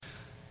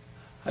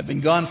I've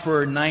been gone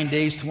for 9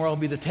 days. Tomorrow will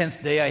be the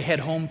 10th day. I head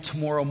home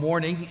tomorrow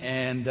morning,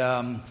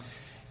 and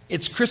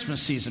it's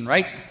Christmas season,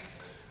 right?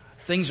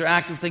 Things are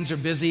active, things are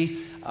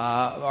busy.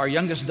 Our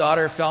youngest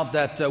daughter felt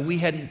that we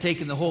hadn't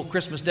taken the whole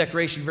Christmas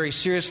decoration very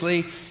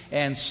seriously,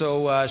 and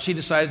so she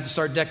decided to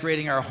start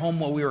decorating our home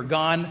while we were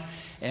gone.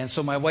 And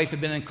so my wife had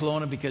been in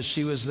Kelowna because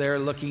she was there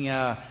looking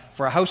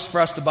for a house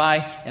for us to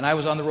buy, and I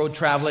was on the road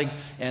traveling,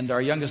 and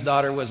our youngest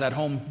daughter was at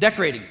home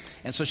decorating.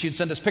 And so she'd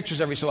send us pictures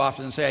every so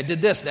often and say, I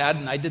did this, Dad,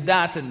 and I did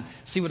that, and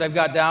see what I've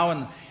got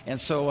now. And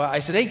so I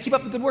said, hey, keep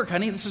up the good work,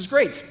 honey. This is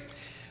great.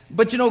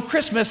 But, you know,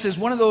 Christmas is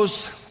one of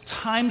those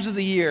times of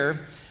the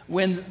year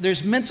when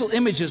there's mental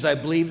images, I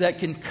believe, that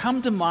can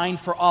come to mind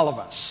for all of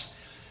us.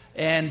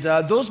 And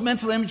those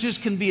mental images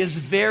can be as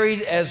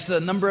varied as the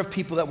number of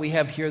people that we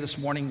have here this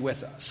morning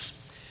with us.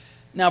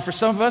 Now, for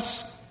some of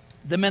us,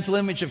 the mental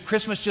image of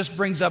Christmas just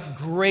brings up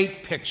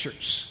great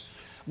pictures.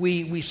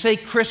 We say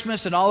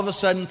Christmas, and all of a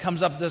sudden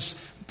comes up this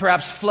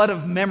perhaps flood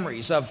of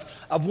memories of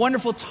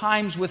wonderful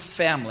times with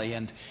family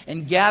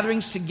and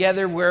gatherings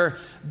together where,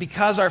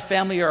 because our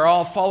family are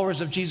all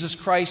followers of Jesus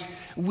Christ,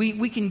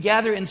 we can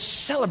gather and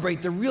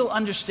celebrate the real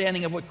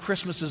understanding of what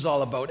Christmas is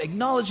all about,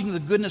 acknowledging the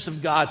goodness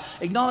of God,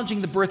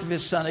 acknowledging the birth of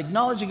His Son,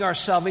 acknowledging our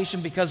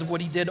salvation because of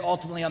what He did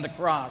ultimately on the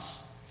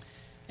cross.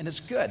 And it's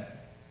good.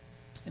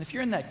 And if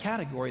you're in that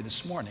category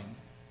this morning,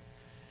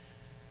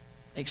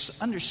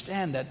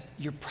 understand that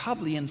you're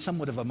probably in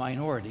somewhat of a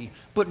minority,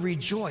 but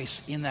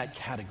rejoice in that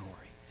category.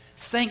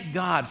 Thank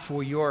God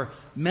for your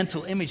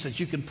mental image that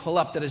you can pull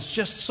up that is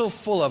just so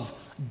full of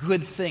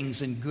good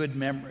things and good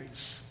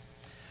memories.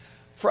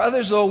 For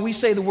others, though, we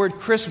say the word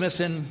Christmas,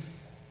 and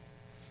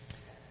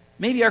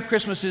maybe our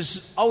Christmas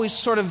has always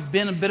sort of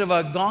been a bit of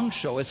a gong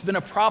show. It's been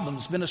a problem.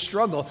 It's been a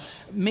struggle.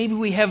 Maybe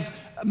we have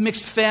a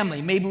mixed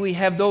family. Maybe we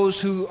have those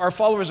who are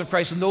followers of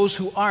Christ and those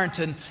who aren't.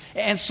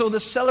 And so the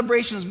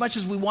celebration, as much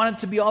as we want it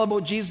to be all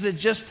about Jesus, it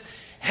just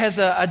has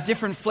a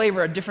different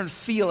flavor, a different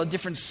feel, a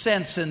different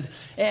sense.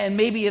 And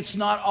maybe it's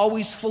not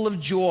always full of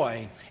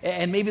joy.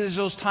 And maybe there's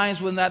those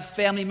times when that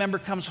family member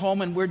comes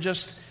home and we're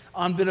just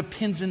on a bit of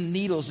pins and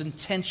needles and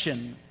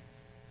tension.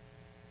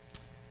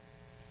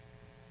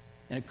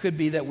 And it could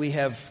be that we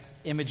have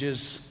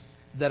images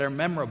that are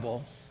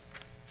memorable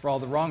for all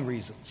the wrong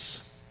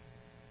reasons.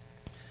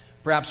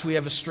 Perhaps we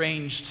have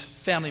estranged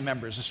family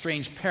members,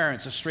 estranged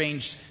parents,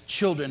 estranged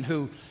children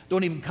who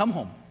don't even come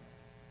home.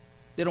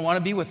 They don't want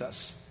to be with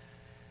us.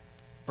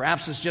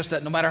 Perhaps it's just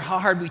that no matter how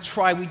hard we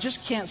try, we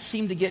just can't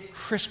seem to get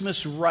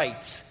Christmas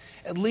right,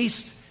 at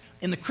least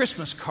in the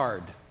Christmas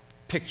card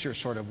picture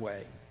sort of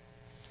way.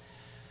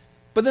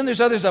 But then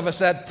there's others of us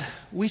that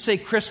we say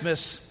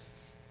Christmas,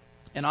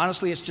 and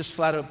honestly, it's just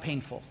flat out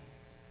painful.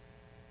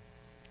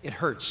 It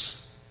hurts.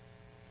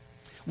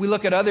 We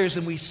look at others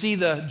and we see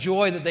the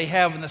joy that they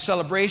have in the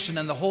celebration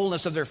and the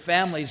wholeness of their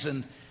families,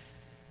 and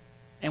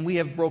we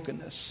have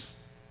brokenness.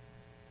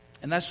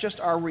 And that's just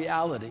our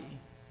reality.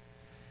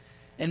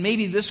 And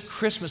maybe this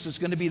Christmas is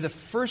going to be the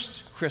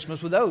first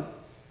Christmas without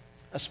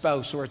a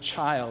spouse or a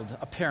child,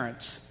 a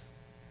parent.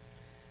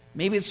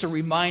 Maybe it's a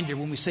reminder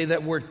when we say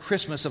that word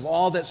Christmas of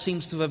all that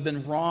seems to have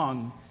been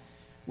wrong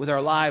with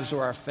our lives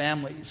or our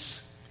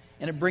families.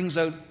 And it brings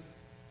out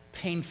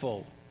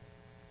painful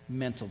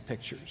mental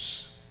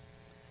pictures.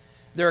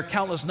 There are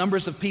countless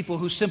numbers of people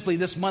who simply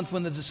this month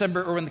when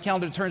the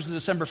calendar turns to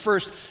December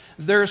 1st,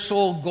 their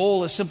sole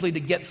goal is simply to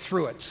get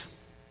through it.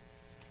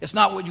 It's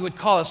not what you would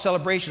call a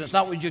celebration. It's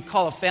not what you'd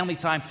call a family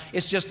time.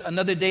 It's just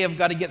another day I've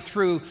got to get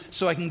through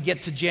so I can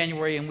get to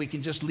January and we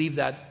can just leave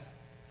that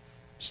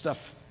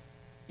stuff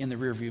in the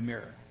rearview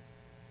mirror.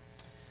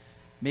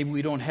 Maybe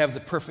we don't have the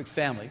perfect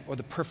family or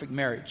the perfect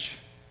marriage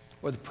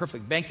or the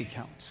perfect bank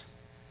account.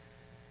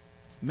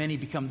 Many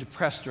become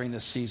depressed during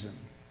this season.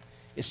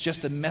 It's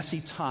just a messy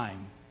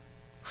time,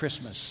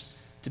 Christmas,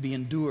 to be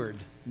endured,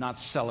 not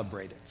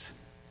celebrated.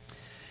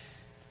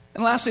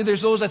 And lastly,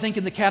 there's those, I think,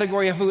 in the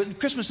category of who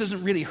Christmas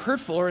isn't really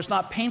hurtful or it's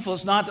not painful.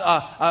 It's not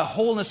a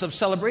wholeness of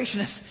celebration.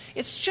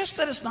 It's just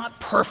that it's not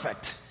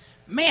perfect.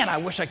 Man, I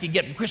wish I could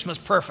get Christmas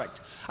perfect.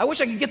 I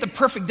wish I could get the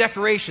perfect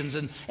decorations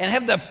and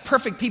have the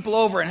perfect people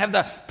over and have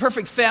the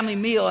perfect family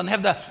meal and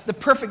have the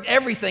perfect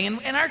everything.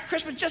 And our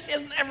Christmas just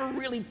isn't ever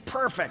really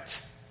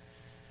perfect.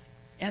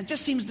 And it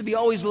just seems to be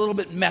always a little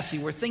bit messy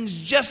where things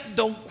just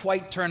don't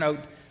quite turn out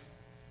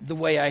the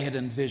way I had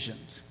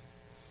envisioned.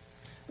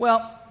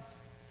 Well,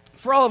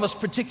 for all of us,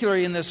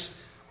 particularly in this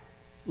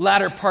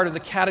latter part of the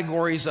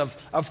categories of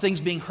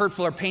things being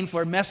hurtful or painful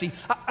or messy,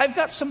 I've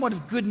got somewhat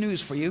of good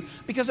news for you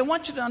because I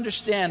want you to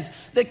understand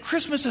that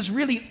Christmas has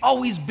really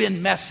always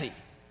been messy.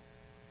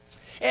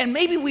 And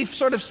maybe we've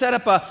sort of set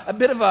up a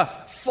bit of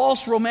a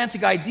false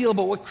romantic ideal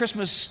about what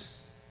Christmas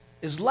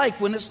is like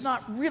when it's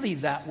not really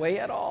that way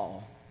at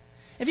all.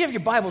 If you have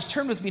your Bibles,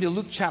 turn with me to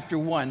Luke chapter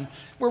 1,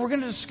 where we're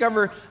going to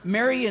discover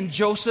Mary and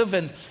Joseph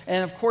and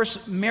of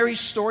course,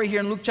 Mary's story here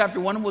in Luke chapter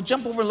 1. And we'll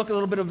jump over and look at a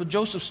little bit of the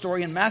Joseph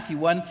story in Matthew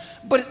 1.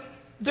 But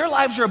their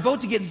lives are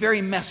about to get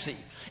very messy.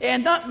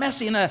 And not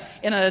messy in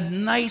a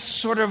nice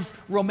sort of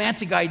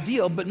romantic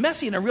ideal, but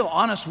messy in a real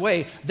honest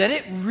way, that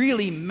it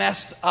really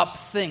messed up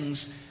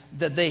things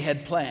that they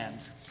had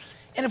planned.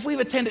 And if we've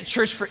attended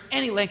church for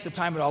any length of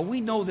time at all, we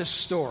know this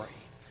story.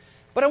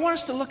 But I want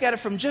us to look at it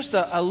from just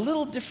a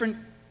little different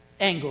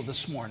angle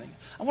this morning.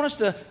 I want us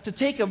to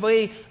take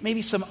away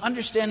maybe some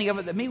understanding of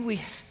it that maybe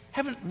we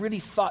haven't really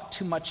thought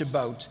too much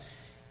about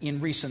in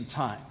recent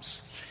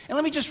times. And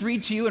let me just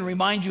read to you and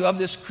remind you of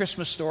this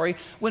Christmas story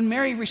when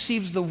Mary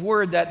receives the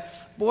word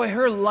that, boy,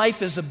 her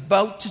life is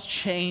about to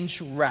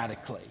change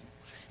radically.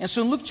 And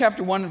so in Luke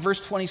chapter 1 and verse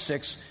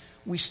 26,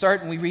 we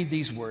start and we read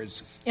these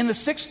words. In the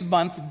 6th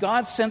month,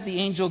 God sent the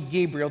angel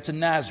Gabriel to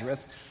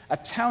Nazareth, a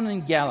town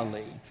in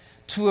Galilee,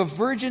 to a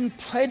virgin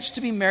pledged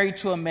to be married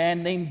to a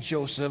man named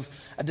Joseph,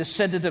 a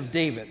descendant of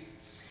David.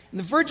 And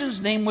the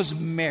virgin's name was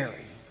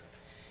Mary.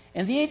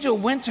 And the angel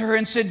went to her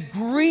and said,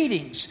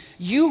 "Greetings,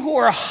 you who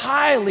are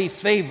highly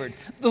favored.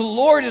 The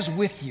Lord is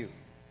with you."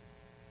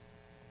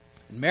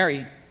 And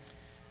Mary,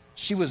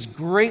 she was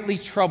greatly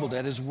troubled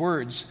at his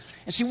words,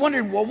 and she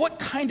wondered, well, what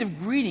kind of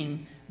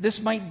greeting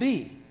this might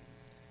be.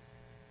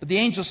 But the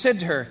angel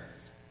said to her,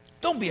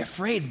 "Don't be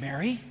afraid,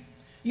 Mary.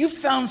 You've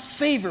found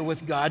favor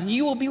with God, and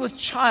you will be with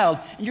child,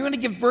 and you're going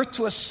to give birth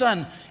to a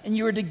son, and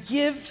you are to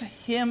give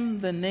him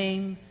the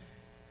name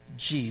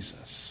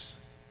Jesus.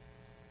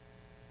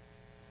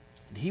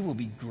 And he will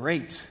be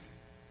great.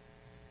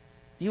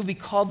 He will be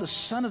called the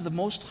Son of the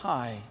Most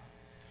High.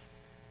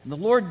 And the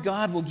Lord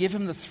God will give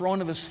him the throne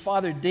of his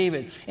father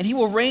David, and he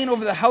will reign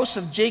over the house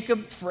of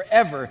Jacob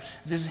forever.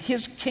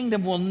 His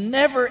kingdom will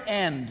never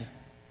end."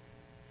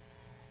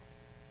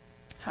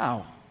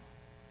 How?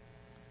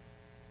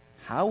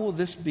 "How will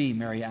this be,"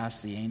 Mary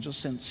asked the angel,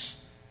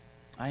 "since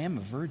I am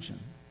a virgin?"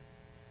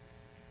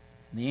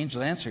 And the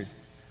angel answered,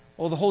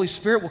 "Oh, the Holy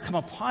Spirit will come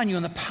upon you,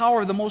 and the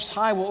power of the Most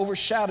High will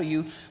overshadow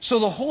you. So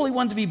the Holy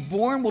One to be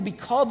born will be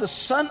called the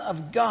Son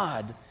of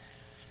God.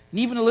 And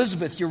even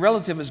Elizabeth, your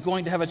relative, is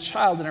going to have a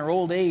child in her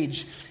old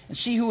age, and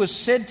she who was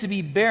said to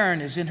be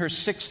barren is in her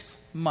 6th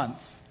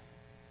month.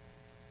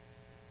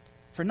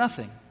 For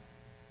nothing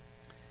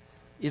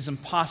is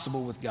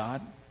impossible with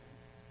God."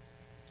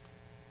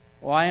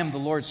 "Oh, I am the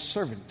Lord's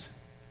servant,"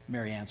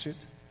 Mary answered.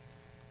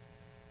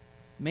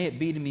 "May it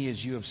be to me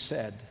as you have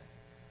said."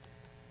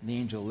 And the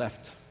angel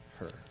left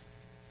her.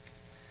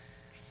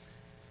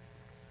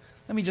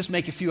 Let me just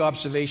make a few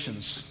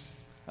observations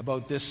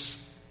about this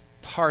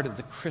part of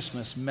the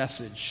Christmas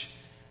message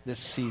this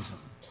season.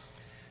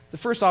 The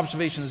first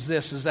observation is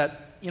this, is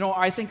that,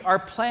 I think our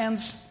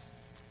plans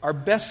are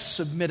best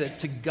submitted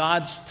to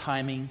God's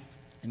timing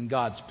and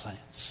God's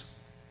plans.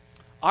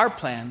 Our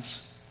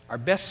plans are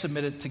best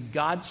submitted to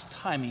God's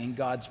timing and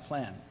God's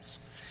plans.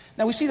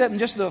 Now we see that in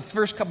just the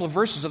first couple of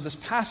verses of this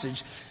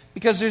passage,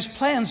 because there's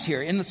plans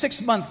here. In the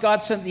 6th month,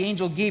 God sent the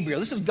angel Gabriel.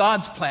 This is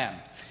God's plan.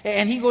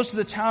 And he goes to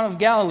the town of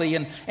Galilee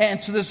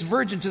and to this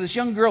virgin, to this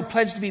young girl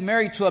pledged to be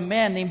married to a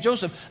man named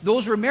Joseph.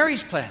 Those were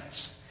Mary's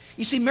plans.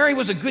 You see, Mary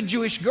was a good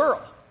Jewish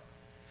girl.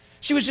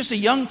 She was just a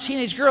young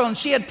teenage girl, and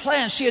she had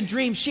plans, she had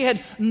dreams, she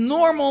had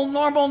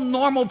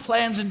normal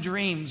plans and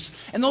dreams.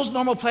 And those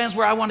normal plans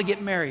were, I want to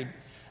get married.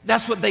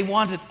 That's what they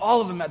wanted,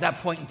 all of them at that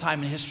point in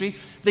time in history.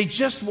 They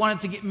just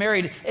wanted to get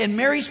married. And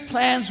Mary's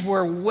plans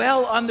were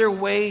well on their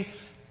way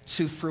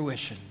to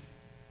fruition.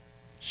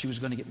 She was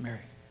going to get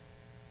married.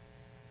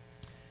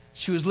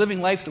 She was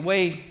living life the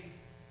way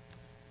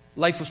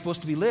life was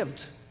supposed to be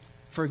lived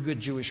for a good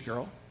Jewish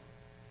girl.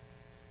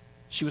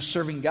 She was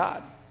serving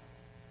God.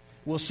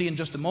 We'll see in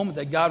just a moment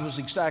that God was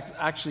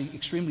actually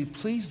extremely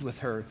pleased with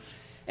her.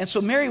 And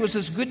so Mary was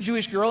this good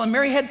Jewish girl, and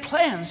Mary had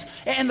plans.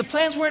 And the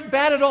plans weren't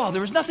bad at all.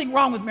 There was nothing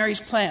wrong with Mary's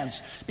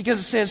plans, because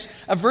it says,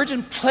 a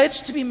virgin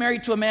pledged to be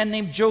married to a man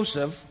named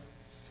Joseph,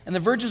 and the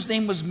virgin's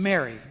name was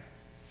Mary.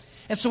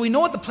 And so we know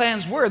what the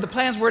plans were. The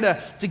plans were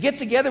to get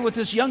together with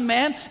this young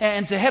man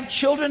and to have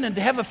children and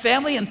to have a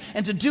family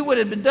and to do what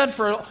had been done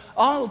for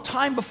all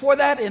time before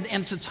that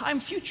and to time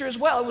future as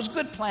well. It was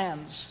good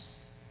plans.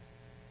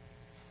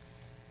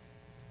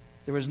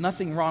 There was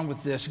nothing wrong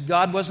with this.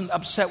 God wasn't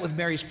upset with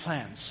Mary's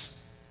plans.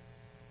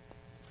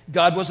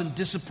 God wasn't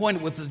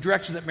disappointed with the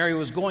direction that Mary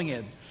was going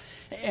in.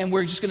 And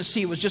we're just going to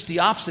see it was just the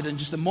opposite in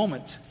just a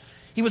moment.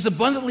 He was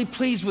abundantly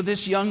pleased with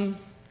this young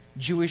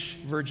Jewish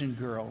virgin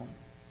girl.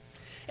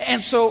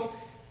 And so,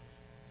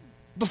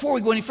 before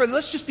we go any further,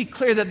 let's just be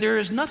clear that there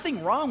is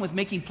nothing wrong with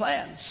making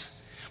plans.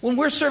 When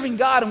we're serving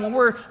God and when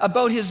we're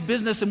about His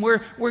business and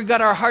we've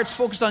got our hearts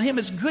focused on Him,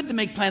 it's good to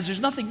make plans. There's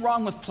nothing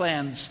wrong with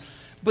plans.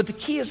 But the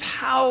key is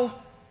how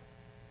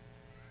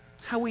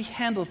we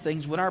handle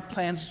things when our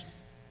plans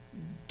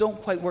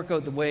don't quite work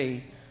out the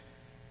way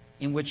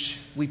in which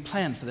we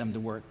plan for them to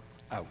work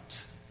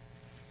out.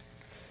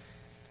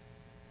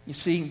 You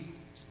see,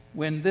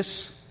 when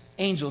this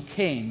angel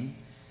came,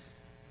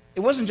 it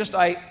wasn't just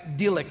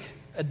idyllic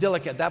at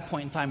that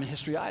point in time in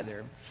history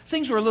either.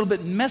 Things were a little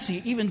bit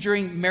messy even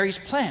during Mary's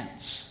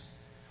plans.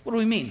 What do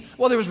we mean?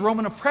 Well, there was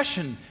Roman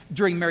oppression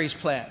during Mary's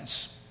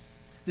plans.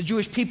 The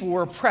Jewish people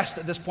were oppressed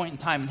at this point in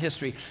time in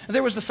history. And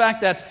there was the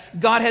fact that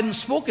God hadn't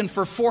spoken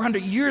for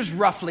 400 years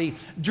roughly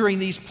during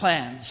these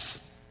plans.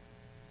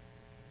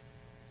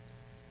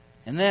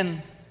 And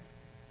then,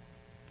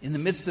 in the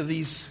midst of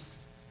these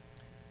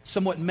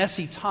somewhat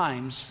messy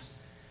times,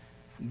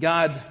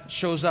 God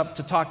shows up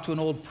to talk to an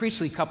old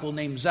priestly couple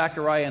named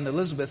Zachariah and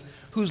Elizabeth,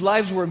 whose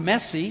lives were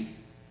messy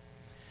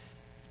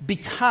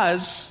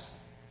because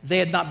they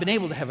had not been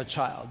able to have a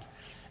child.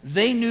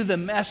 They knew the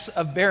mess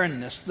of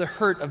barrenness, the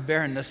hurt of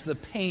barrenness, the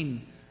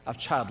pain of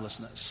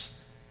childlessness.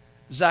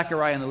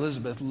 Zachariah and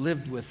Elizabeth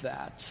lived with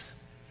that.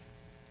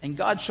 And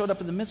God showed up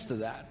in the midst of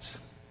that.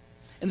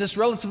 And this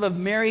relative of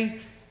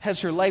Mary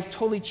has her life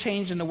totally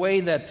changed in a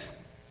way that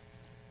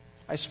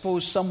I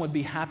suppose some would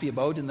be happy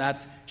about, in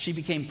that she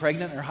became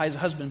pregnant and her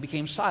husband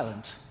became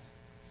silent.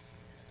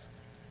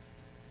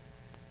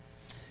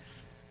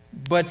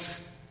 But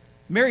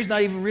Mary's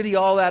not even really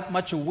all that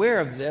much aware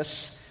of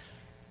this.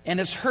 And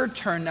it's her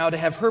turn now to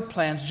have her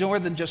plans more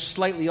than just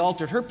slightly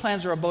altered. Her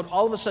plans are about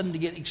all of a sudden to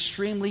get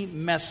extremely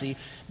messy,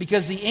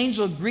 because the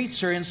angel greets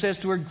her and says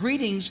to her,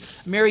 "Greetings,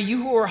 Mary,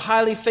 you who are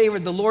highly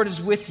favored, the Lord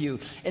is with you."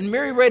 And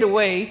Mary right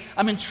away,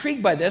 I'm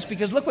intrigued by this,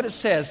 because look what it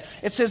says.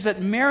 It says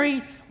that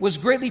Mary was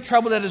greatly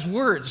troubled at his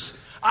words.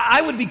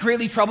 I would be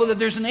greatly troubled that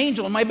there's an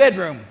angel in my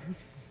bedroom.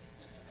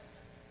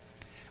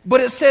 But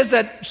it says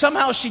that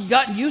somehow she'd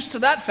gotten used to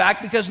that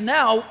fact, because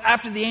now,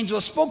 after the angel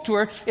spoke to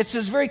her, it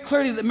says very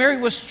clearly that Mary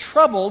was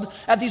troubled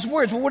at these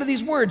words. Well, what are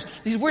these words?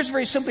 These words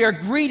very simply are,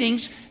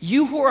 "Greetings,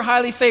 you who are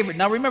highly favored."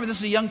 Now remember, this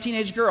is a young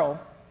teenage girl.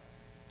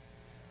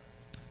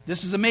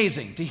 This is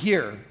amazing to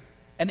hear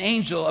an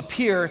angel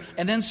appear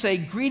and then say,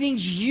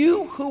 "Greetings,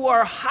 you who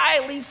are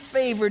highly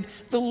favored,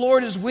 the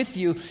Lord is with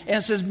you." And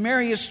it says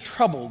Mary is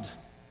troubled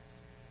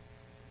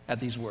at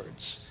these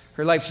words.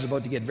 Her life is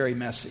about to get very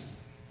messy.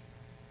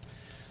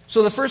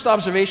 So the first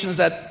observation is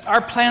that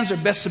our plans are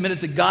best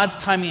submitted to God's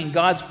timing and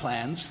God's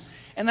plans,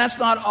 and that's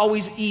not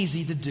always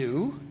easy to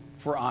do,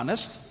 if we're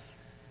honest.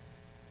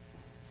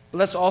 But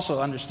let's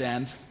also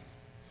understand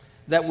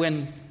that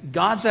when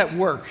God's at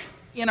work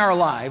in our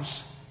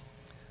lives,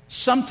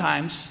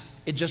 sometimes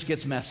it just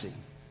gets messy.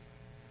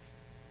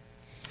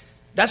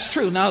 That's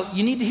true. Now,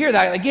 you need to hear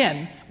that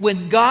again.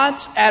 When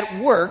God's at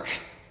work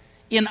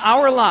in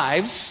our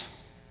lives,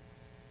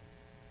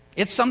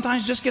 it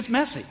sometimes just gets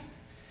messy.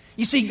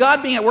 You see,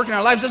 God being at work in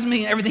our lives doesn't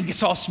mean everything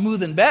gets all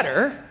smooth and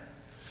better.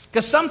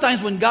 Because sometimes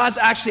when God's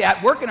actually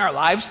at work in our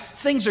lives,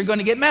 things are going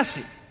to get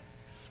messy.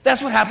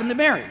 That's what happened to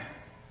Mary.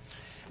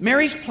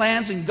 Mary's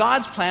plans and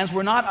God's plans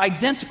were not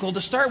identical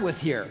to start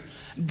with here.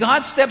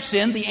 God steps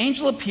in, the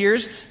angel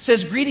appears,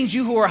 says, "Greetings,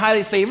 you who are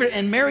highly favored,"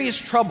 and Mary is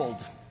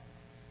troubled.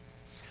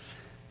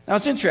 Now,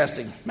 it's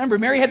interesting. Remember,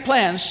 Mary had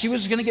plans. She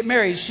was going to get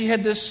married. She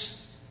had this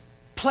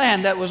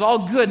plan that was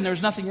all good and there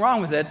was nothing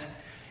wrong with it.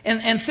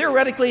 And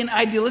theoretically and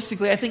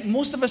idealistically, I think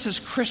most of us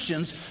as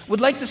Christians would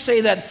like to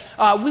say that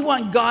we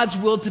want God's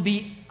will to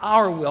be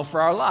our will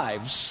for our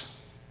lives.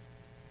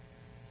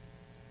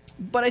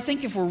 But I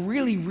think if we're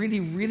really, really,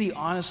 really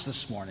honest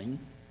this morning,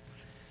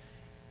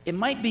 it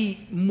might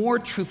be more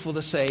truthful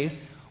to say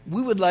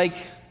we would like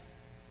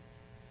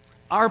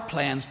our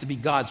plans to be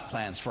God's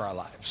plans for our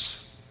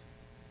lives.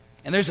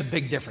 And there's a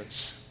big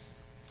difference.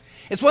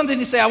 It's one thing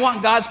to say, I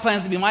want God's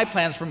plans to be my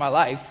plans for my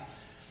life.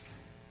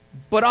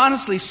 But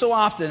honestly, so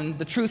often,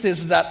 the truth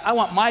is that I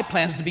want my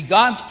plans to be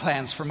God's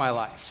plans for my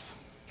life.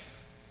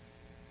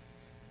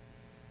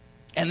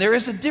 And there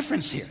is a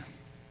difference here.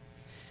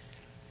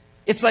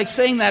 It's like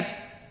saying that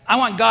I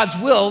want God's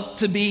will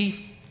to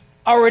be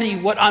already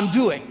what I'm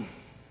doing.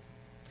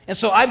 And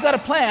so I've got a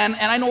plan,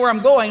 and I know where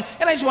I'm going,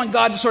 and I just want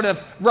God to sort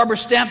of rubber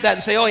stamp that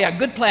and say, "Oh yeah,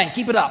 good plan,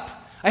 keep it up."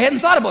 I hadn't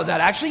thought about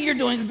that. Actually, you're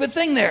doing a good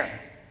thing there.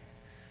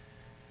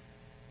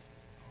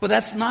 But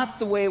that's not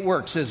the way it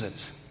works, is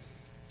it?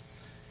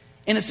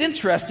 And it's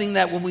interesting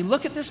that when we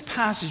look at this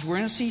passage, we're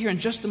going to see here in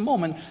just a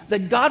moment,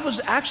 that God was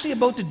actually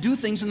about to do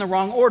things in the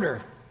wrong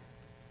order.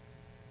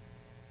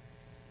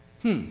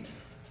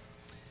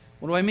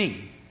 What do I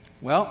mean?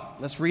 Well,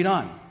 let's read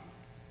on.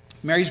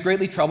 Mary's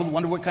greatly troubled,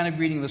 wondered what kind of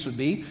greeting this would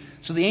be.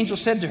 So the angel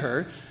said to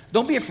her,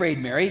 "Don't be afraid,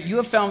 Mary. You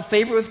have found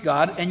favor with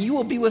God, and you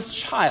will be with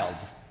child."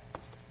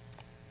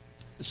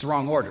 It's the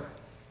wrong order.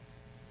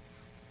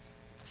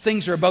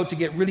 Things are about to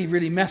get really,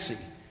 really messy.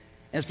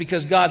 And it's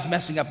because God's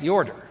messing up the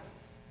order.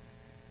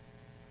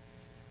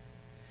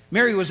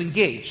 Mary was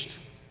engaged,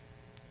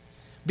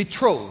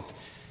 betrothed.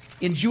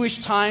 In Jewish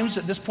times,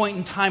 at this point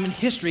in time in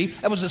history,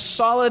 that was as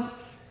solid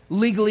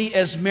legally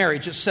as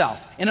marriage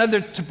itself. In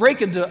order to break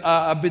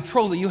a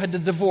betrothal, you had to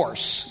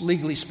divorce,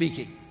 legally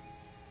speaking.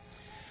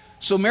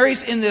 So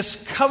Mary's in this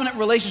covenant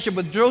relationship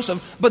with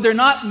Joseph, but they're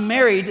not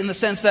married in the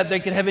sense that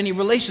they could have any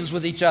relations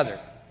with each other.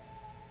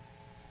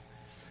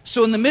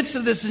 So in the midst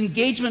of this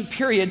engagement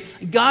period,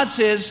 God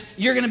says,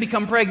 "You're going to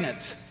become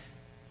pregnant."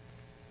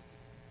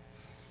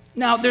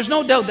 Now, there's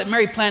no doubt that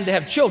Mary planned to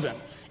have children.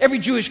 Every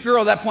Jewish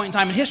girl at that point in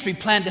time in history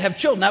planned to have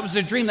children. That was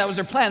their dream. That was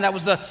their plan. That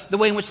was the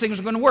way in which things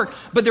were going to work.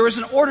 But there was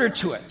an order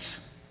to it.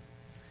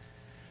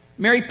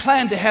 Mary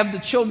planned to have the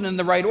children in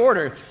the right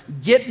order.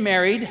 Get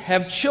married,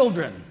 have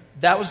children.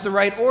 That was the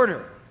right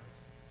order.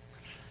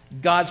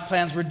 God's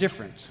plans were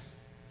different.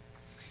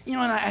 And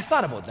I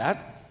thought about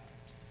that.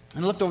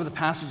 And I looked over the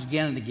passage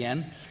again and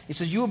again. It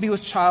says, you will be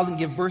with child and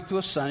give birth to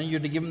a son, and you're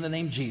to give him the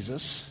name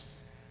Jesus.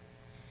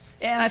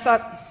 And I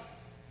thought,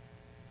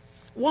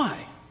 why?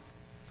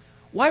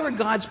 Why were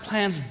God's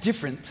plans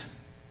different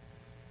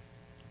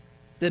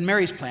than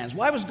Mary's plans?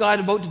 Why was God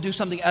about to do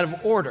something out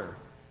of order?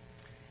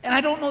 And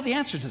I don't know the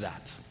answer to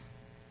that.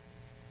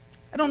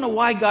 I don't know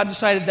why God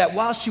decided that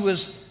while she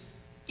was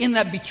in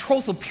that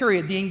betrothal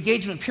period, the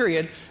engagement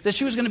period, that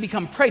she was going to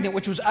become pregnant,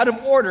 which was out of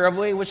order of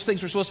the way in which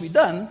things were supposed to be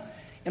done,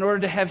 in order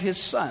to have his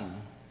son.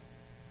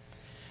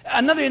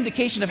 Another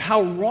indication of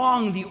how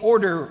wrong the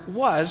order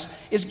was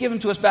is given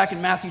to us back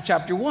in Matthew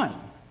chapter 1.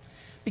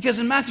 Because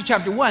in Matthew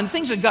chapter 1,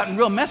 things had gotten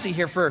real messy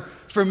here for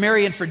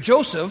Mary and for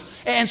Joseph.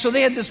 And so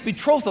they had this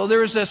betrothal. There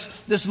was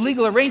this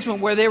legal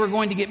arrangement where they were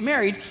going to get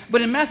married.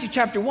 But in Matthew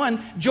chapter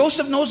 1,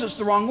 Joseph knows it's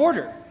the wrong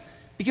order.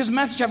 Because in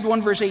Matthew chapter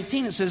 1, verse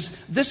 18, it says,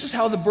 this is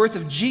how the birth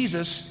of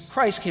Jesus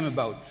Christ came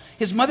about.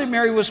 His mother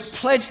Mary was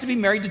pledged to be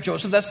married to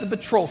Joseph. That's the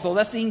betrothal.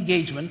 That's the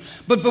engagement.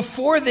 But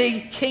before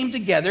they came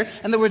together,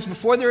 in other words,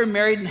 before they were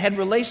married and had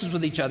relations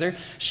with each other,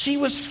 she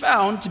was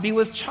found to be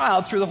with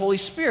child through the Holy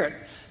Spirit.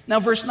 Now,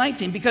 verse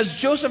 19, because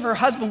Joseph, her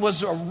husband,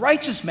 was a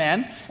righteous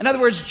man. In other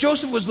words,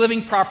 Joseph was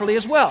living properly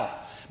as well.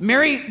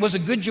 Mary was a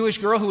good Jewish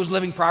girl who was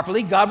living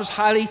properly. God was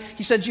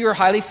he said, you are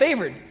highly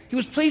favored. He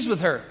was pleased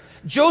with her.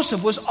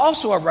 Joseph was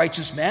also a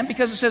righteous man,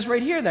 because it says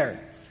right here there,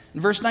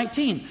 in verse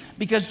 19,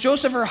 because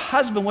Joseph, her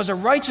husband, was a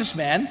righteous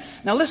man.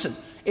 Now listen,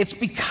 it's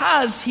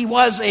because he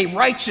was a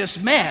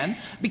righteous man,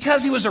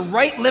 because he was a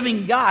right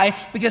living guy,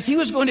 because he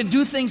was going to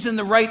do things in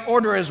the right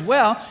order as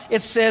well.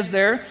 It says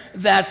there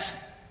that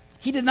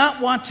he did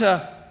not want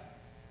to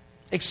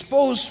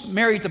expose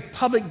Mary to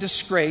public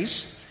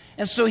disgrace,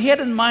 and so he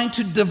had in mind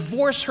to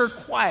divorce her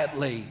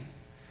quietly,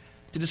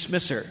 to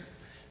dismiss her.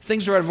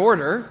 Things are out of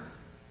order.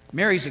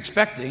 Mary's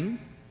expecting.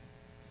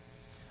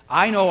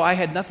 I know I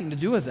had nothing to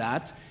do with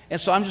that, and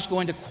so I'm just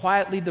going to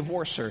quietly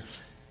divorce her.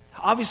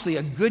 Obviously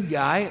a good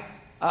guy,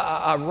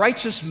 a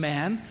righteous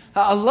man,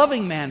 a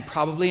loving man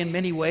probably in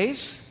many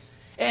ways,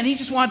 and he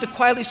just wanted to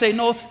quietly say,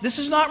 no, this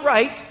is not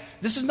right,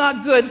 this is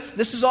not good,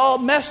 this is all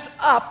messed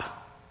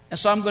up, and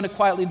so I'm going to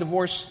quietly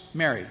divorce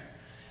Mary.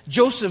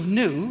 Joseph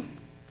knew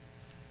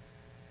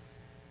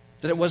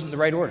that it wasn't the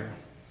right order.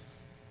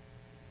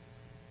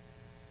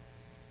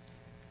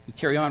 We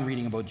carry on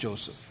reading about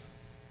Joseph.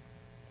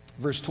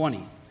 Verse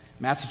 20,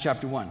 Matthew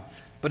chapter 1.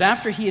 But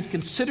after he had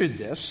considered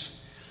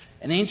this,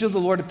 an angel of the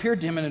Lord appeared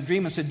to him in a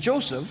dream and said,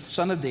 Joseph,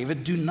 son of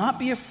David, do not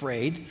be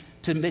afraid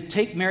to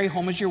take Mary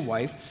home as your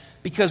wife,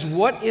 because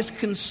what is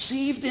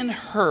conceived in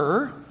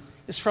her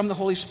is from the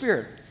Holy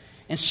Spirit.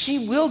 And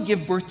she will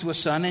give birth to a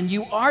son, and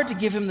you are to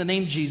give him the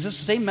name Jesus,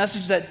 the same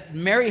message that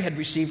Mary had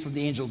received from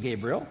the angel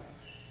Gabriel,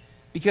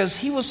 because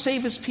he will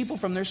save his people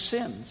from their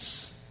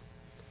sins.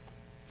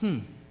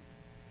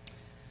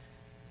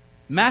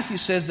 Matthew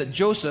says that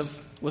Joseph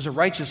was a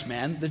righteous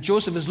man, that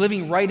Joseph is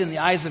living right in the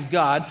eyes of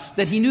God,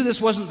 that he knew this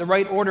wasn't the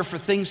right order for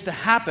things to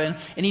happen,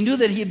 and he knew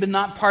that he had been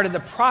not part of the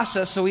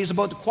process, so he was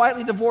about to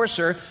quietly divorce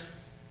her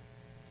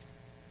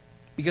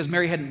because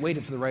Mary hadn't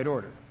waited for the right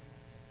order.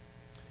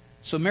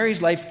 So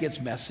Mary's life gets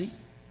messy,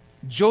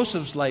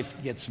 Joseph's life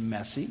gets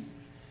messy,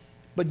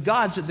 but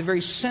God's at the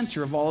very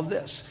center of all of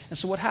this. And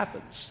so what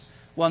happens?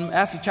 Well, in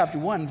Matthew chapter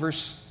 1,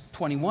 verse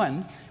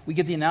 21, we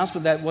get the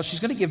announcement that, well, she's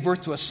going to give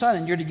birth to a son,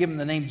 and you're to give him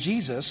the name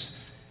Jesus,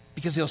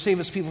 because he'll save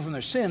his people from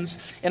their sins.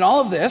 And all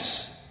of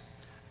this,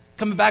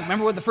 coming back,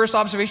 remember what the first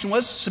observation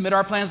was? Submit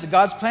our plans to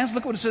God's plans.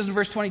 Look what it says in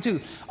verse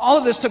 22. All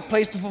of this took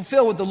place to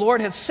fulfill what the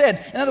Lord had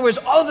said. In other words,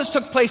 all of this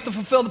took place to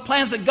fulfill the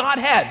plans that God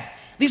had.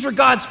 These were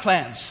God's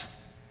plans.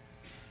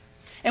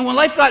 And when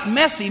life got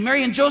messy,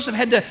 Mary and Joseph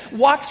had to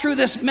walk through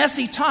this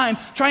messy time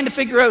trying to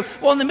figure out,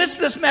 well, in the midst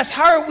of this mess,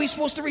 how are we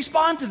supposed to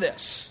respond to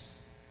this?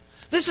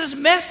 This is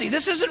messy.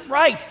 This isn't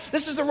right.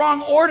 This is the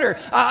wrong order.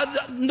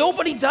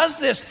 Nobody does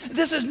this.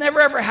 This has never,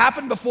 ever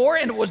happened before,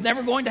 and it was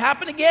never going to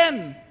happen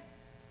again.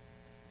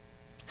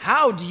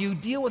 How do you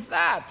deal with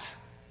that?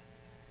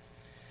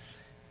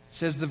 It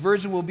says, the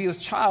virgin will be with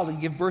child and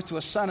give birth to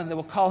a son, and they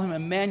will call him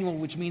Emmanuel,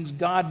 which means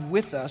God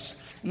with us.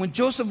 And when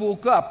Joseph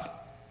woke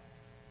up,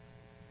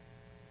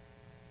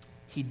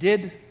 he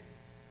did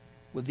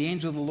what the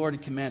angel of the Lord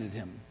had commanded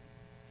him.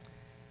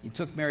 He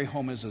took Mary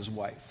home as his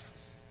wife.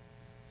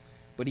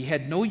 But he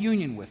had no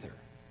union with her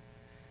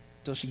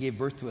until she gave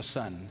birth to a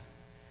son,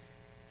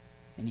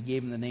 and he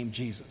gave him the name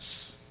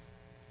Jesus.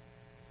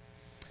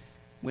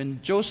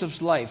 When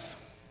Joseph's life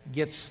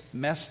gets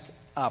messed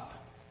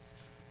up,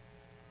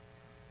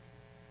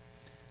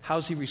 how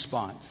does he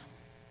respond?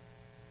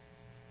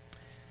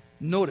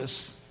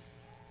 Notice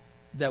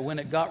that when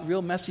it got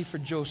real messy for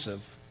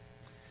Joseph,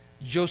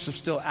 Joseph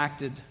still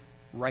acted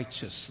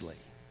righteously.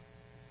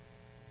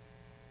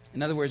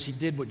 In other words, he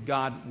did what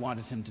God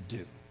wanted him to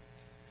do.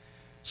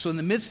 So in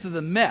the midst of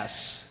the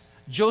mess,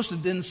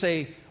 Joseph didn't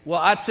say,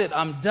 well, that's it,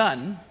 I'm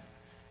done.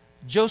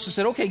 Joseph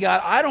said, okay,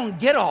 God, I don't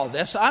get all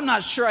this. I'm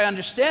not sure I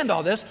understand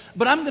all this,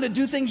 but I'm going to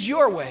do things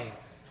your way.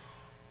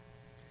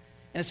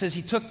 And it says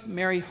he took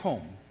Mary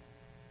home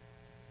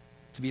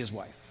to be his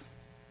wife.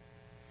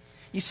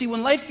 You see,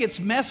 when life gets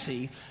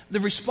messy, the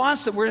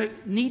response that we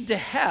need to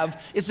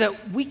have is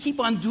that we keep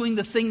on doing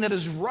the thing that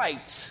is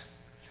right.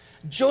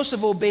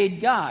 Joseph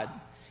obeyed God.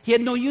 He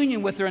had no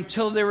union with her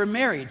until they were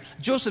married.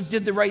 Joseph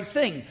did the right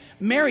thing.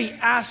 Mary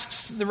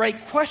asks the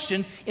right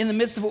question in the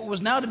midst of what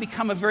was now to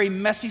become a very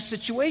messy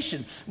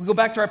situation. We go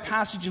back to our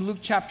passage in Luke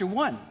chapter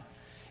 1.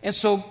 And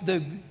so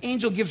the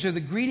angel gives her the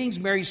greetings.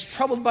 Mary's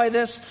troubled by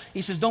this. He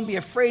says, don't be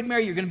afraid,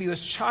 Mary. You're going to be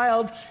with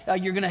child.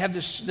 You're going to have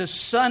this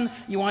son.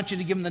 You want you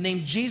to give him the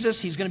name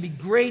Jesus. He's going to be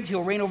great.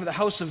 He'll reign over the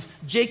house of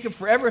Jacob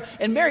forever.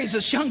 And Mary's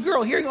this young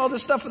girl hearing all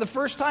this stuff for the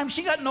first time.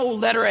 She got no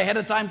letter ahead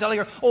of time telling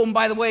her, oh, and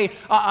by the way,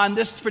 on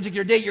this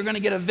particular date, you're going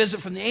to get a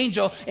visit from the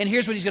angel. And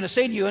here's what he's going to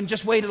say to you. And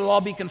just wait, it'll all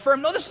be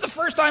confirmed. No, this is the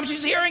first time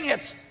she's hearing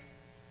it.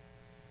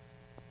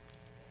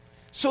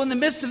 So in the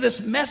midst of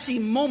this messy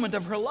moment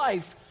of her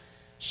life,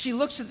 she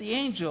looks at the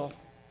angel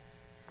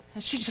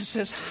and she just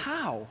says,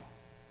 how?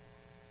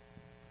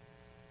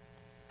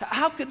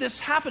 How could this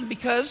happen?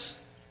 Because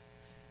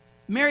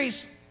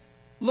Mary's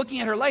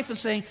looking at her life and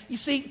saying, you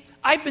see,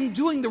 I've been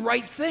doing the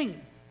right thing.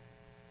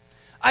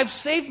 I've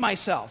saved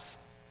myself.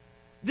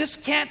 This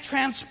can't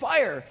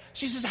transpire.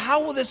 She says,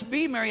 how will this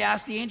be, Mary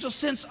asked the angel,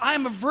 since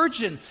I'm a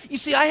virgin? You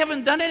see, I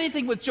haven't done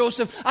anything with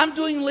Joseph. I'm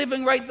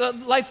living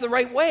life the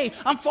right way.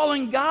 I'm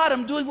following God.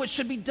 I'm doing what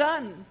should be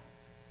done.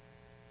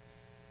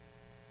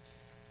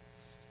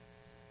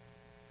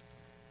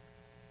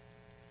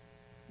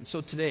 And so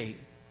today,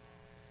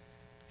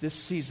 this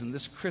season,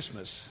 this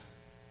Christmas,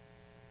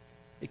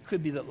 it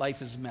could be that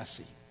life is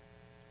messy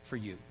for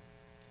you.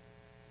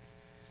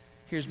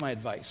 Here's my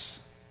advice.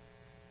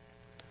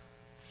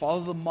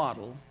 Follow the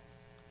model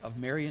of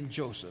Mary and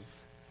Joseph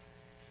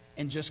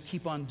and just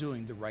keep on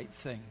doing the right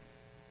thing.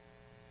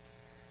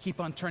 Keep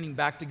on turning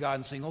back to God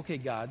and saying, okay,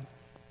 God,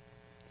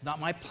 not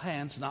my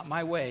plans, not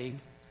my way,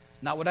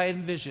 not what I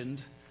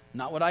envisioned,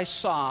 not what I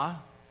saw,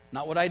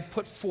 not what I'd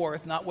put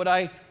forth, not what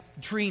I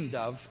dreamed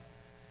of,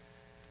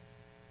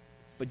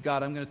 but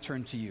God, I'm going to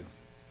turn to you.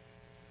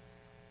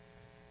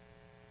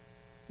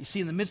 You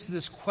see, in the midst of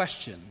this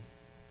question,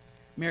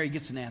 Mary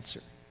gets an answer.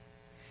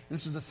 And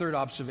this is the third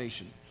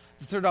observation.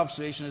 The third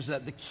observation is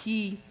that the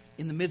key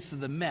in the midst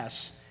of the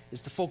mess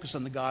is to focus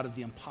on the God of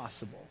the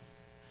impossible.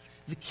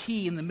 The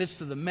key in the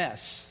midst of the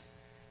mess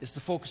is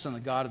to focus on the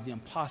God of the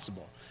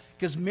impossible.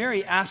 Because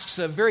Mary asks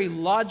a very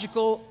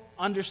logical,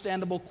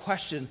 understandable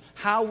question.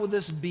 How will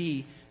this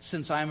be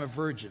since I am a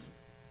virgin?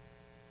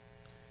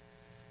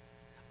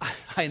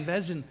 I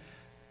envision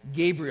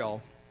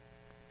Gabriel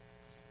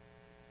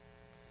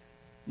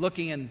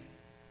looking and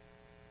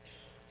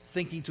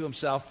thinking to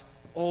himself,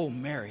 oh,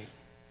 Mary,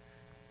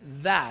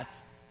 that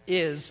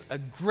is a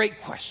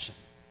great question.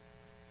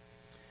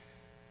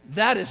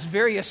 That is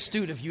very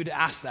astute of you to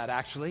ask that,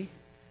 actually.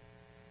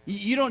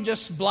 You don't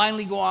just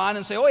blindly go on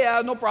and say, oh,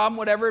 yeah, no problem,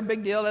 whatever,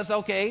 big deal, that's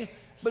okay.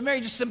 But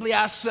Mary just simply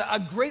asks a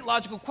great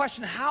logical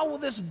question. How will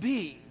this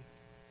be?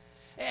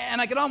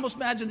 And I can almost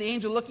imagine the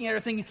angel looking at her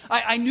thinking,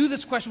 I knew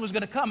this question was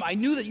going to come. I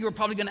knew that you were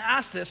probably going to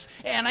ask this.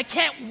 And I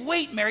can't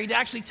wait, Mary, to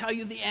actually tell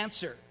you the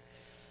answer.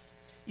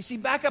 You see,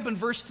 back up in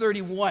verse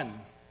 31,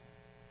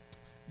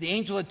 the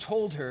angel had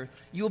told her,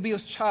 you will be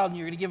with child and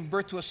you're going to give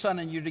birth to a son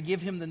and you're to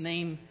give him the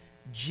name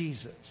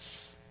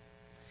Jesus.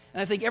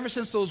 And I think ever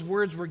since those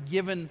words were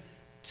given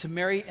to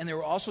Mary and they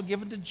were also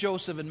given to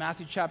Joseph in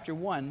Matthew chapter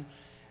 1,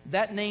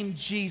 that name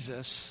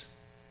Jesus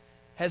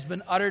has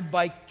been uttered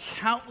by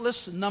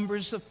countless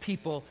numbers of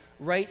people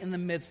right in the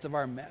midst of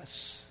our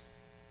mess.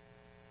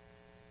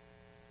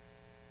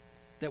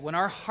 That when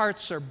our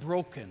hearts are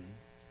broken,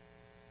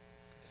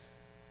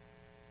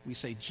 we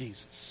say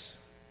Jesus.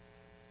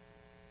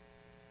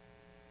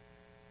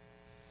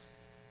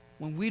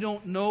 When we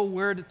don't know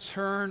where to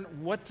turn,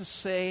 what to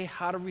say,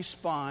 how to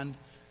respond,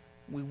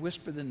 we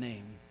whisper the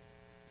name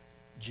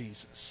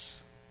Jesus.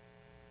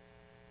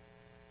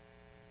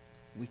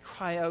 We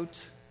cry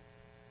out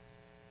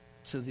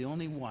to the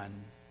only one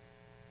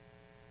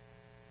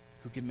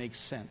who can make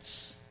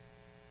sense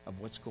of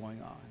what's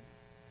going on,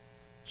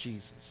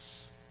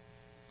 Jesus.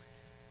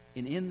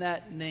 And in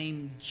that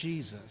name,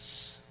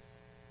 Jesus,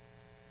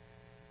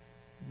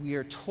 we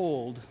are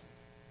told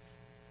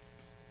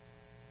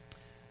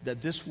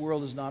that this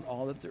world is not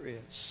all that there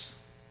is.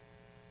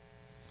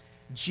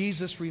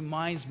 Jesus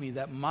reminds me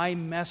that my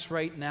mess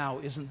right now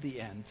isn't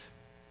the end.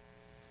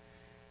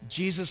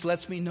 Jesus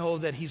lets me know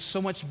that he's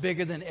so much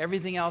bigger than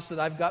everything else that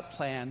I've got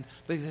planned,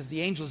 because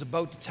the angel is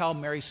about to tell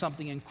Mary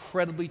something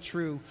incredibly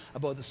true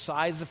about the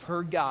size of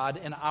her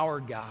God and our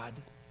God.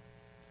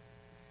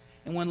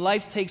 And when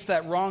life takes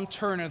that wrong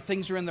turn and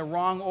things are in the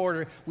wrong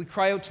order, we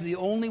cry out to the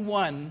only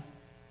one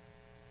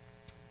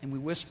and we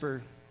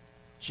whisper,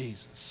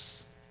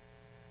 Jesus.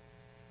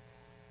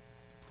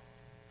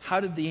 How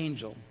did the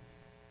angel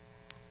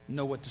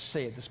know what to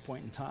say at this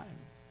point in time?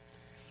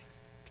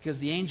 Because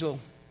the angel,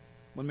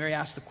 when Mary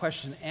asked the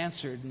question,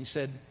 answered, and he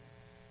said,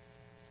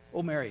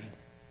 O Mary,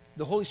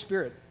 the Holy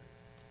Spirit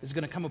is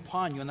going to come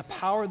upon you, and the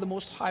power of the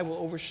Most High will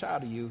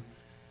overshadow you.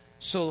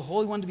 So the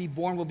Holy One to be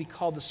born will be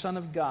called the Son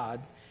of God.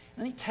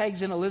 And then he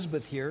tags in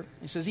Elizabeth here.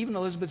 He says, even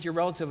Elizabeth, your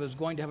relative, is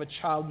going to have a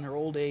child in her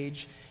old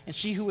age, and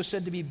she who was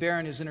said to be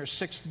barren is in her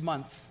 6th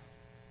month.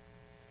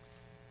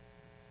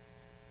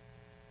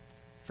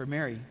 For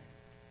Mary,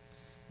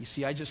 you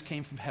see, I just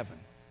came from heaven.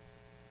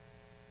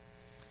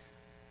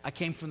 I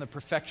came from the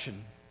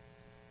perfection.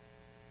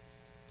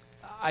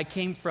 I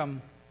came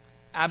from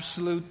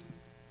absolute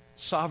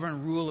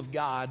sovereign rule of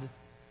God.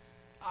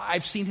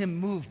 I've seen him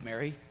move,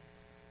 Mary.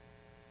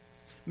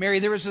 Mary,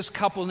 there was this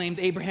couple named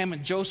Abraham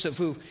and Joseph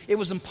who it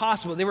was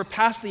impossible. They were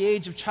past the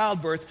age of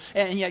childbirth,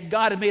 and yet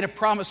God had made a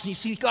promise. And you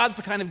see, God's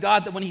the kind of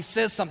God that when he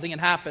says something, it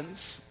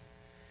happens.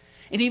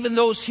 And even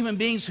those human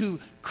beings who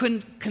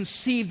couldn't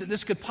conceive that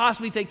this could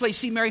possibly take place.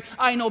 See, Mary,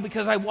 I know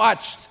because I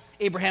watched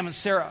Abraham and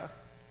Sarah.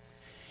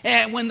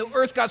 And when the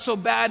earth got so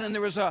bad and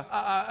there was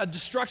a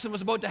destruction that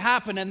was about to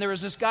happen, and there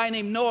was this guy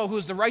named Noah who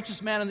was the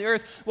righteous man on the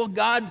earth, well,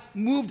 God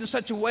moved in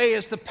such a way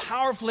as to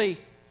powerfully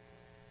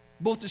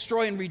both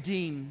destroy and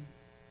redeem.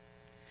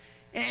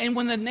 And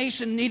when the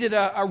nation needed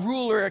a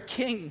ruler, a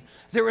king,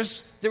 there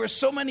were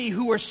so many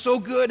who were so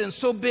good and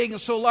so big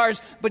and so large,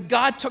 but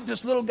God took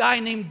this little guy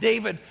named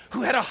David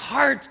who had a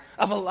heart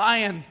of a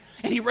lion,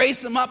 and he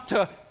raised them up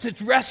to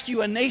rescue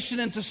a nation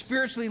and to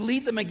spiritually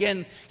lead them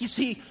again. You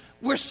see,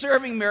 we're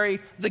serving, Mary,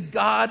 the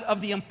God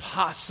of the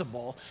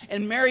impossible.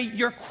 And Mary,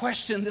 your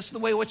question, this is the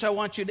way in which I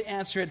want you to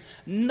answer it.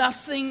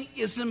 Nothing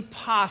is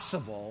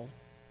impossible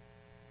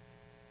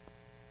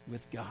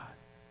with God.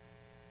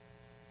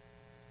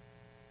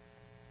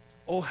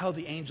 Oh, how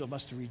the angel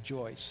must have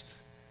rejoiced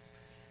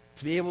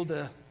to be able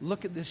to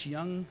look at this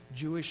young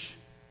Jewish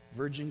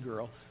virgin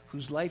girl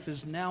whose life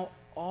is now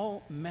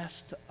all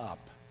messed up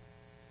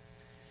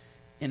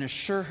and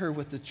assure her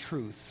with the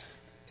truth,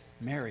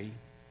 Mary,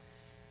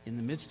 in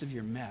the midst of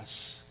your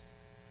mess,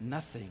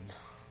 nothing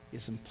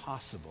is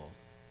impossible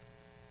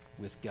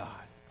with God.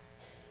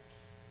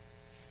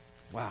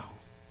 Wow.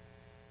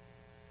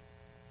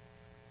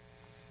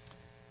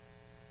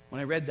 When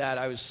I read that,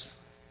 I was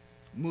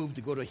moved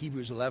to go to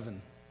Hebrews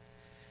 11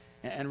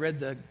 and read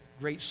the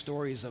great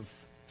stories of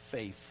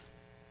faith,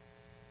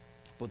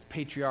 both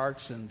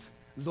patriarchs and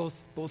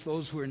both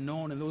those who are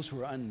known and those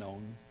who are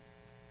unknown,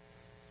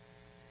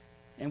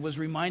 and was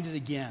reminded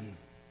again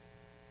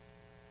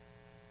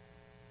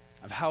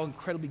of how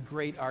incredibly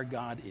great our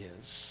God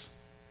is.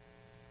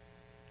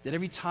 That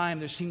every time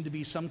there seemed to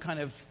be some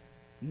kind of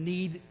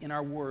need in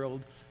our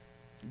world,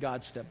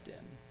 God stepped in.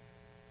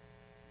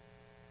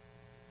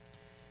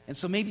 And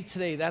so maybe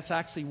today that's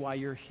actually why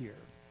you're here.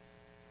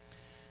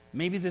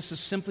 Maybe this is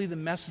simply the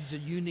message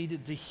that you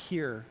needed to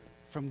hear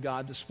from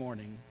God this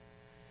morning.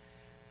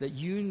 That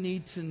you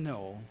need to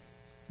know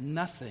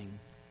nothing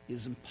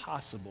is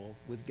impossible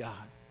with God.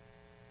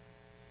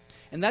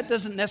 And that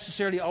doesn't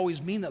necessarily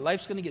always mean that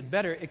life's going to get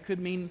better. It could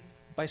mean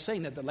by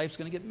saying that life's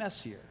going to get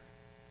messier.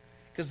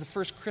 Because the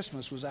first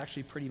Christmas was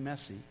actually pretty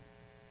messy.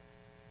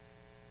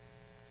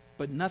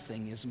 But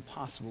nothing is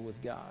impossible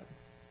with God.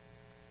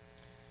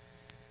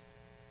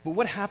 But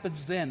what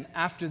happens then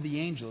after the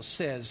angel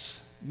says,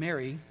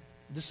 Mary,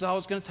 this is how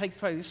it's going to take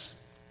place.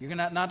 You're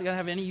not going to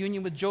have any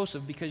union with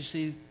Joseph because you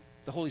see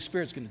the Holy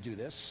Spirit's going to do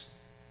this.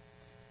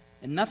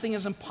 And nothing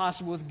is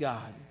impossible with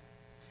God.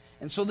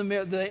 And so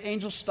the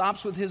angel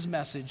stops with his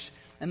message,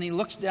 and he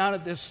looks down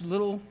at this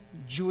little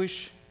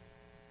Jewish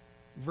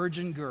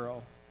virgin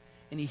girl,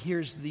 and he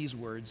hears these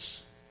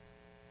words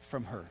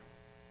from her.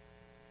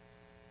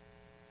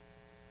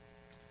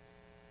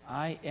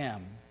 I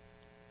am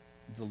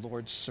the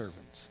Lord's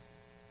servant.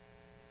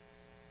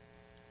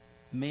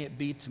 May it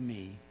be to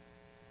me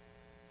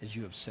as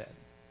you have said.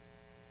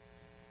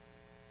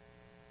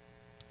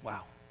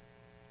 Wow.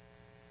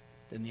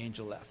 Then the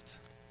angel left.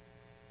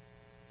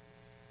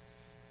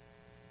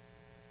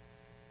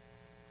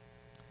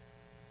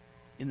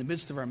 In the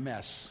midst of our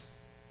mess,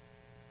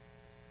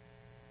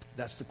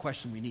 that's the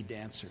question we need to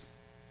answer.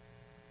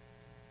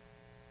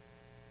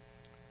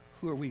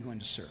 Who are we going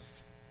to serve?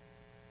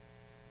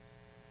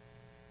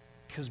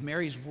 Because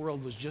Mary's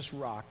world was just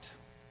rocked,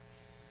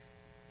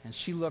 and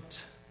she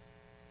looked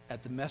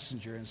at the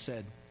messenger and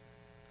said,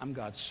 I'm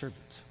God's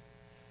servant.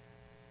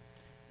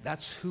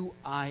 That's who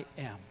I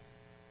am.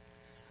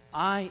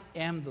 I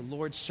am the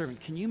Lord's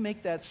servant. Can you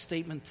make that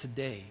statement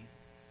today?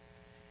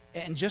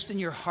 And just in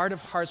your heart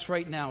of hearts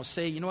right now,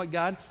 say, you know what,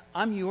 God?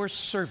 I'm your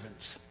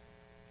servant.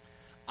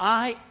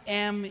 I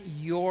am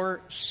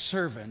your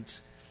servant.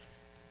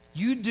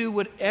 You do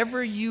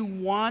whatever you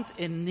want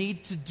and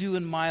need to do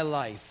in my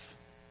life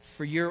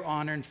for your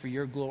honor and for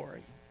your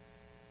glory.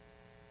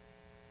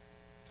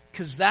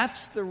 Because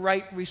that's the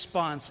right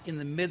response in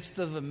the midst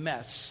of a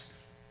mess.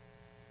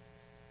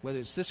 Whether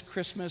it's this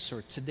Christmas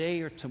or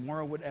today or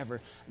tomorrow,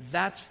 whatever,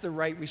 that's the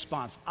right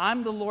response.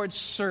 I'm the Lord's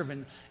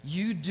servant.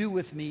 You do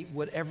with me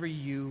whatever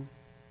you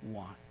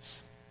want.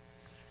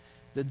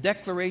 The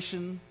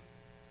declaration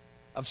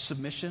of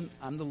submission,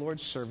 I'm the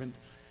Lord's servant.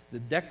 The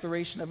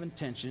declaration of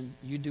intention,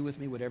 you do with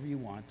me whatever you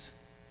want.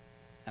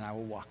 and I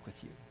will walk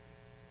with you.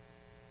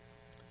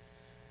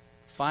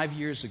 5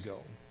 years ago,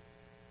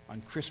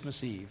 on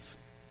Christmas Eve,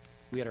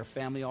 we had our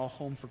family all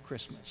home for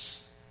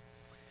Christmas.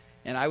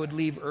 And I would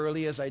leave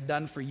early, as I'd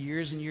done for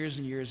years and years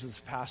and years as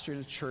a pastor in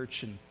a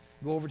church, and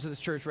go over to the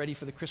church ready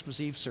for the Christmas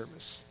Eve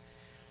service.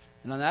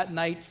 And on that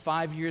night,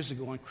 5 years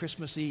ago, on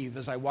Christmas Eve,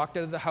 as I walked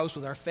out of the house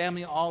with our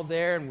family all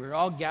there, and we were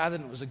all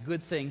gathered, and it was a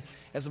good thing,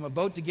 as I'm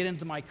about to get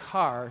into my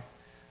car,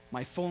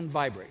 my phone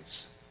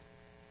vibrates.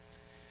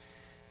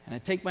 And I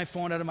take my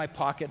phone out of my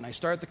pocket, and I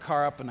start the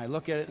car up, and I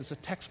look at it, and it's a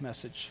text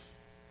message.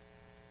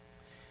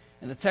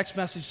 And the text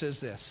message says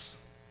this: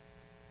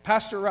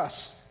 Pastor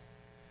Russ,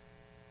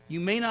 you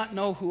may not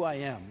know who I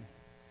am,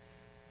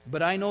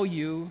 but I know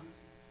you,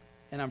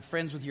 and I'm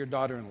friends with your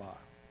daughter-in-law.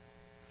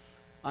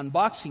 On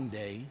Boxing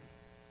Day,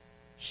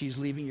 she's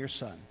leaving your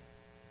son.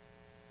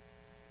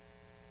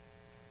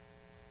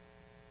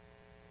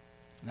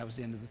 And that was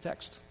the end of the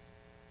text.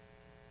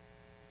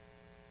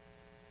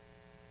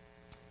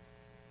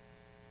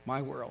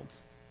 My world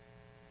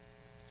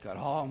got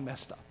all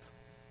messed up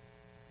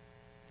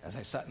as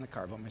I sat in the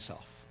car by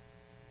myself.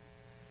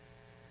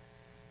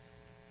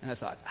 And I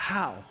thought,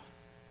 how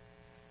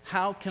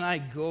can I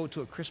go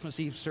to a Christmas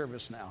Eve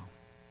service now?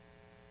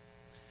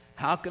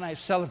 How can I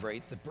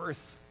celebrate the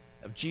birth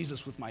of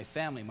Jesus with my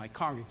family, my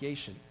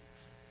congregation,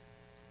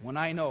 when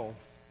I know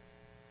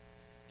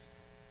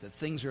that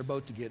things are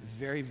about to get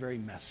very, very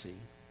messy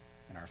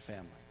in our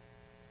family?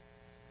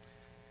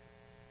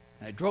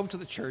 And I drove to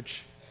the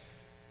church,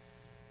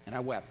 and I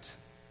wept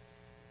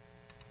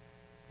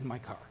in my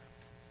car.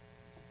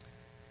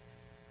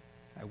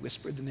 I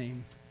whispered the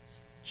name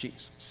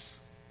Jesus.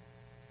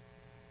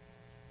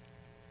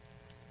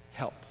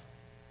 Help.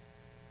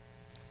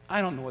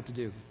 I don't know what to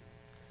do.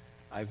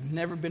 I've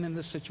never been in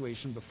this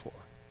situation before.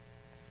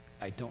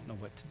 I don't know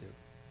what to do.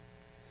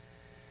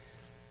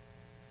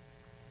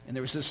 And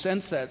there was this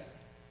sense that,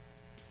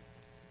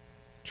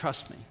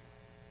 trust me.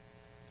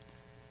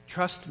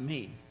 Trust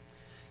me.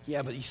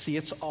 Yeah, but you see,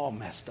 it's all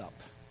messed up.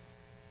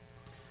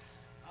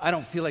 I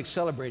don't feel like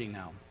celebrating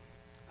now.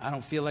 I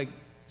don't feel like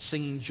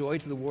singing joy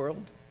to the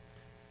world.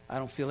 I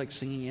don't feel like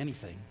singing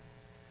anything.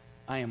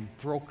 I am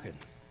broken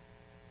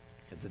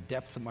at the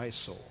depth of my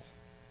soul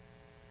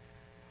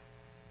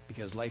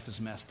because life is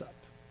messed up.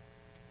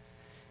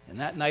 And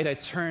that night I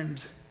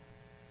turned,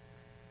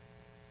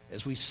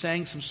 as we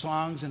sang some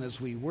songs and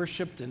as we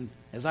worshiped and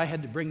as I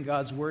had to bring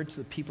God's word to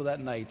the people that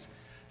night,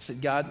 I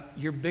said, God,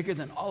 you're bigger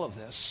than all of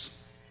this.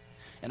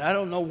 And I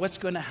don't know what's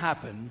going to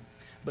happen,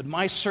 but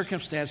my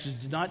circumstances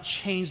do not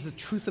change the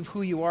truth of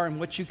who you are and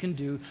what you can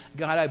do.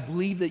 God, I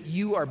believe that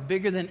you are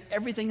bigger than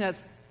everything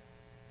that's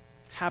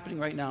happening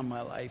right now in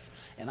my life.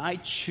 And I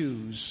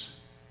choose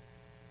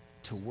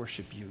to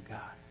worship you, God.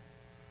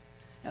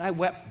 And I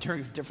wept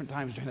during different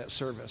times during that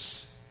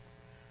service.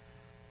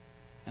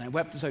 And I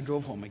wept as I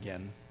drove home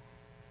again.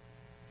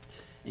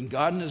 And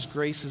God in his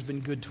grace has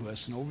been good to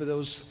us. And over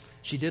those,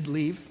 she did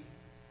leave.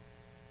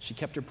 She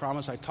kept her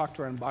promise. I talked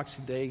to her on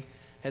Boxing Day,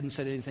 hadn't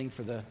said anything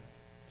for the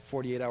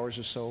 48 hours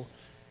or so.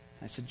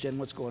 I said, Jen,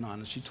 what's going on?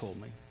 And she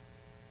told me.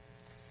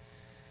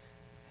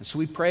 And so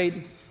we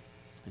prayed,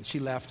 and she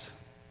left,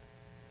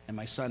 and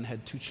my son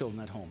had 2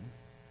 children at home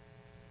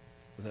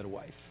without a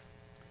wife.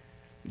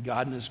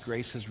 God in his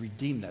grace has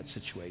redeemed that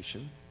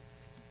situation.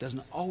 It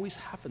doesn't always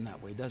happen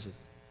that way, does it?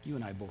 You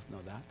and I both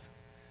know that.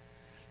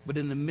 But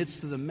in the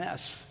midst of the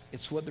mess,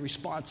 it's what the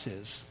response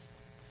is.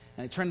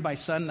 And I turned to my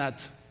son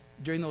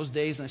during those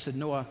days, and I said,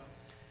 Noah,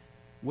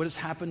 what has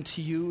happened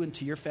to you and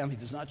to your family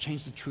does not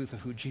change the truth of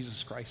who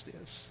Jesus Christ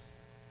is.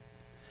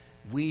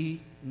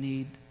 We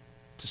need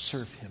to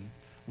serve him.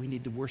 We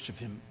need to worship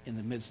him in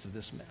the midst of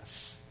this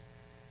mess.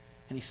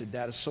 And he said,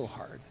 Dad, it's so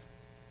hard.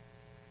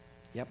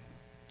 Yep,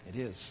 it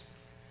is.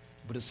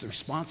 But it's the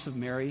response of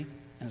Mary,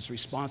 and it's the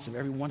response of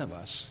every one of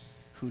us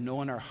who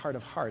know in our heart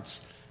of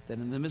hearts that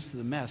in the midst of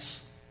the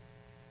mess,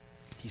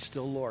 he's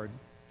still Lord, and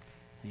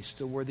he's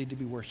still worthy to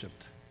be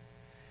worshiped.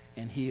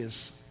 And he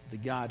is the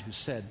God who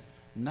said,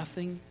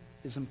 nothing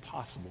is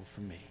impossible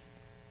for me.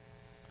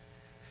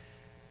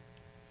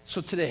 So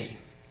today,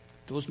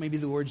 those may be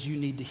the words you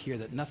need to hear,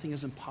 that nothing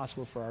is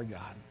impossible for our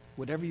God.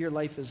 Whatever your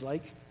life is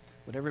like,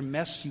 whatever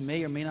mess you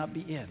may or may not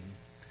be in,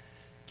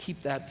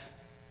 keep that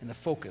in the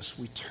focus.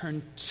 We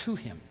turn to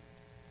him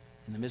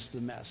in the midst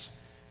of the mess.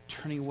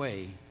 Turning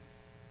away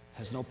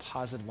has no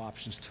positive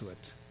options to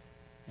it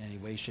in any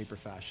way, shape, or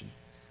fashion.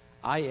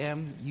 I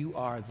am, you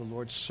are the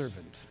Lord's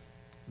servant.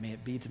 May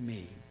it be to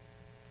me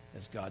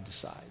as God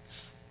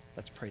decides.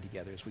 Let's pray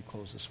together as we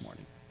close this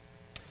morning.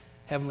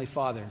 Heavenly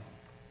Father,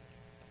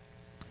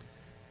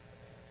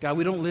 God,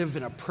 we don't live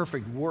in a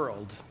perfect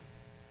world.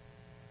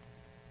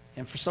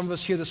 And for some of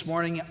us here this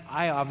morning,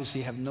 I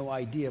obviously have no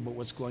idea about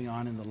what's going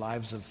on in the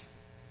lives of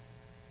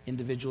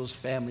individuals,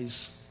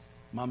 families,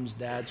 moms,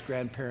 dads,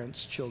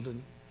 grandparents,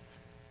 children.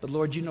 But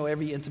Lord, you know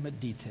every intimate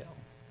detail.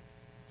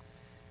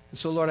 And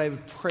so, Lord, I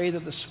would pray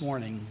that this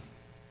morning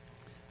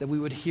that we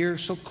would hear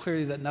so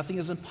clearly that nothing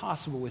is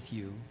impossible with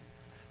you,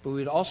 but we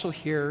would also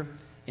hear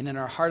and in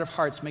our heart of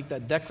hearts make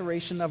that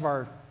declaration of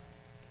our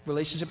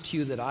relationship to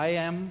you that I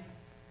am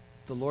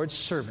the Lord's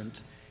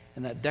servant,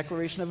 and that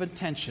declaration of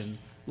intention,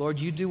 Lord,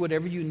 you do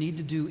whatever you need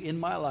to do in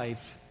my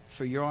life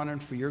for your honor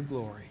and for your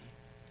glory.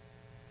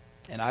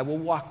 And I will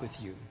walk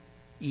with you,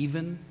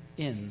 even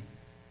in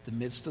the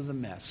midst of the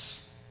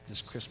mess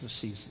this Christmas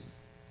season.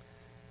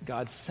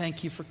 God,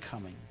 thank you for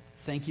coming.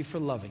 Thank you for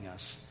loving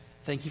us.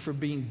 Thank you for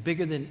being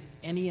bigger than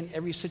any and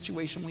every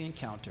situation we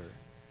encounter.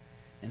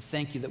 And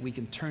thank you that we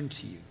can turn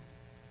to you,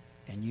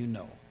 and you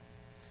know.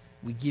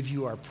 We give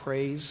you our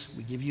praise.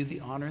 We give you the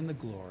honor and the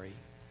glory.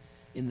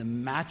 In the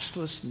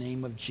matchless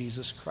name of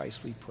Jesus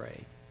Christ we pray.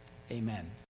 Amen.